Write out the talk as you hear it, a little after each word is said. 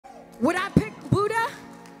Would I pick Buddha?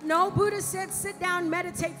 No, Buddha said sit down,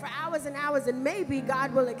 meditate for hours and hours, and maybe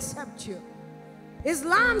God will accept you.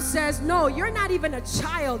 Islam says, no, you're not even a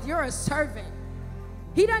child, you're a servant.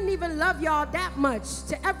 He doesn't even love y'all that much.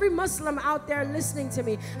 To every Muslim out there listening to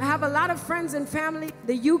me, I have a lot of friends and family in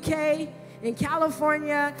the UK, in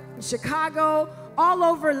California, in Chicago, all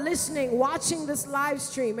over listening, watching this live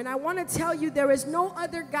stream. And I want to tell you, there is no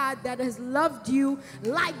other God that has loved you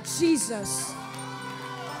like Jesus.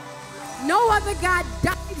 No other God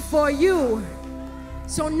died for you.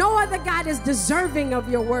 So no other God is deserving of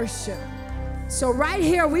your worship. So right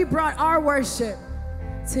here, we brought our worship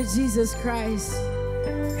to Jesus Christ.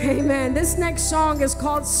 Amen. This next song is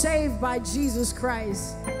called Saved by Jesus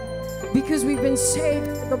Christ, because we've been saved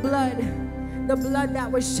by the blood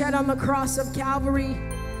that was shed on the cross of Calvary.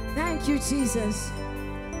 Thank you, Jesus.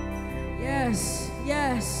 Yes,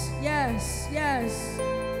 yes, yes, yes.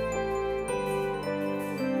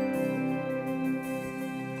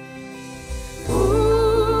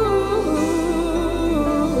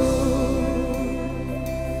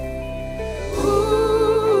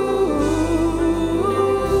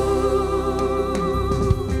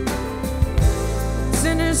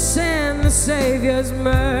 Savior's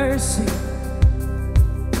mercy,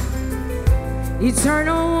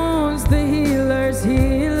 eternal wounds, the healer's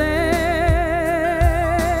healing.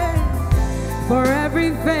 For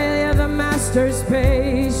every failure, the master's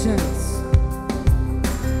patience.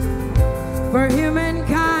 For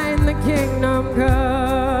humankind, the kingdom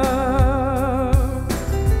come.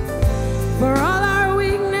 For all our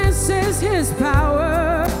weaknesses, his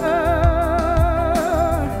power.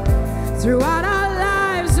 Throughout our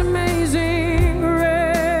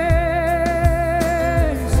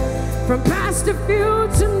from past to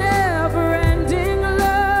future, never-ending love.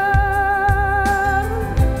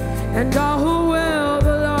 And all who will,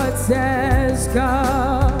 the Lord says,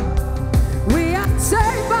 come. We are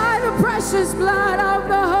saved by the precious blood of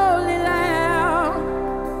the Holy Lamb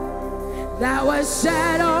that was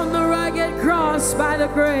shed on the rugged cross by the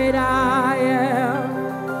great I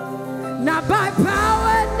Am. Not by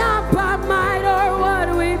power, not by might or what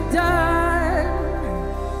we've done,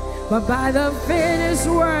 but by the finished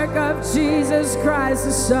work of Jesus Christ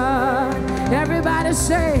the Son. Everybody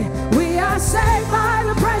say, we are saved by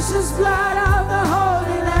the precious blood of the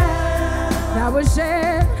Holy Lamb that was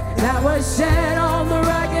shed on the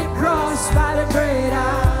rugged cross by the great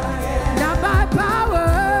I Am. Not by power,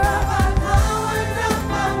 not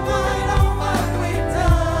by might or what we've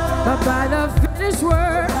done, but by the finished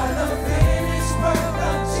work of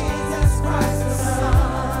Jesus Christ the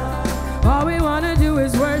Son. All we want to do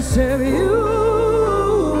is worship you.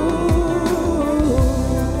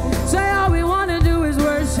 Say, all we want to do is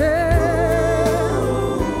worship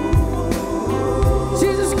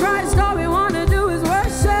Jesus Christ. All we want to do is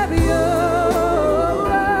worship you.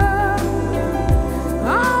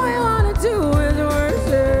 All we want to do is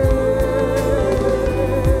worship.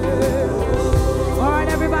 All right,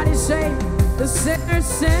 everybody say, the sinner's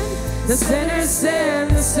sin, the sinner's sin,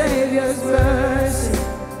 the Savior's mercy.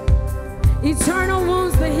 Eternal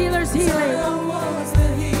wounds, the healer's healing.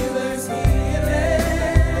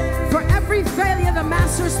 For every failure, the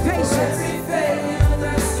master's patience.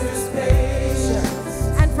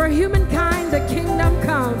 And for humankind, the kingdom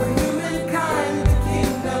come.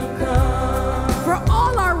 For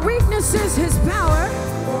all our weaknesses, his power.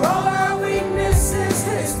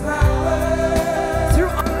 Through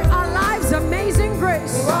our lives, amazing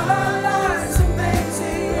grace.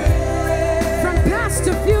 From past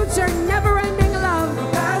to future, never-ending love.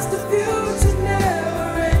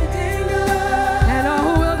 And all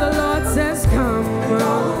who will, the Lord says, come.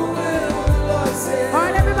 All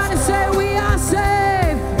right, everybody say, we are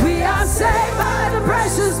saved. We are saved by the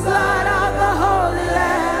precious blood of the Holy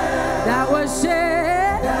Lamb that was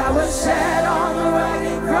shed on the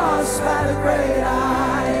rugged cross by the great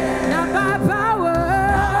I Am. Not by power,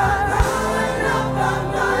 not by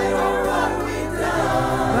might or what we've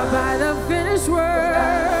done, but by the finished work.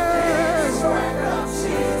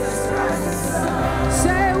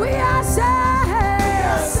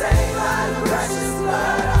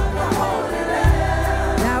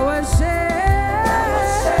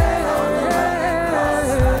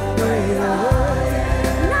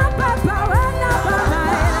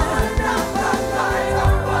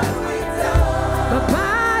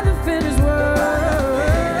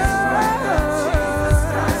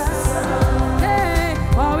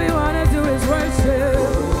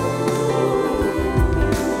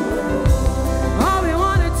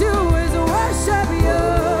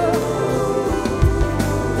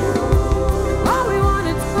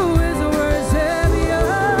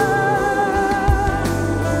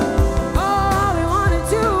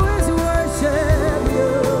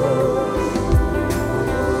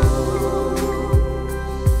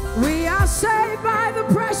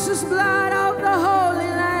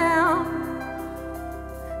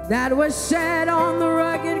 that was shed on the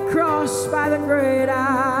rugged cross by the great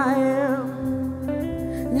I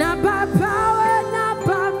am. Not by power, not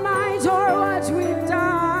by might or what we've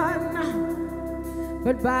done,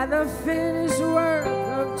 but by the finished work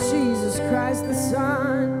of Jesus Christ the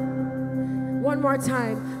Son. One more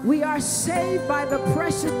time. We are saved by the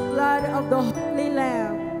precious blood of the Holy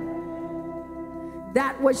Lamb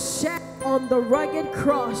that was shed on the rugged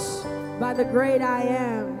cross by the great I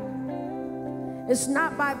Am. It's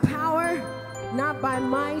not by power, not by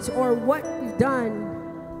might or what we've done,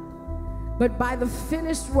 but by the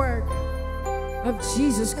finished work of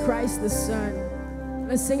Jesus Christ the Son.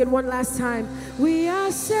 Let's sing it one last time. We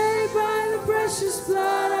are saved by the precious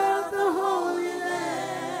blood of the Holy Lamb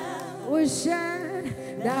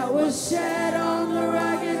that was shed on the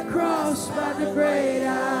rugged cross by the great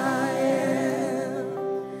I Am.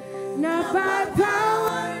 Not by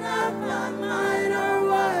power, not by might or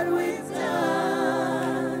what we've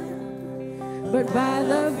done, but by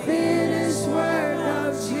the finished work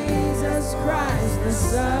of Jesus Christ the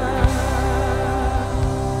Son.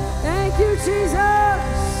 Thank you, Jesus.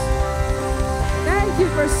 Thank you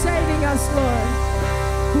for saving us, Lord.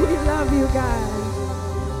 We love you, God.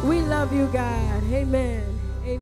 We love you, God. Amen.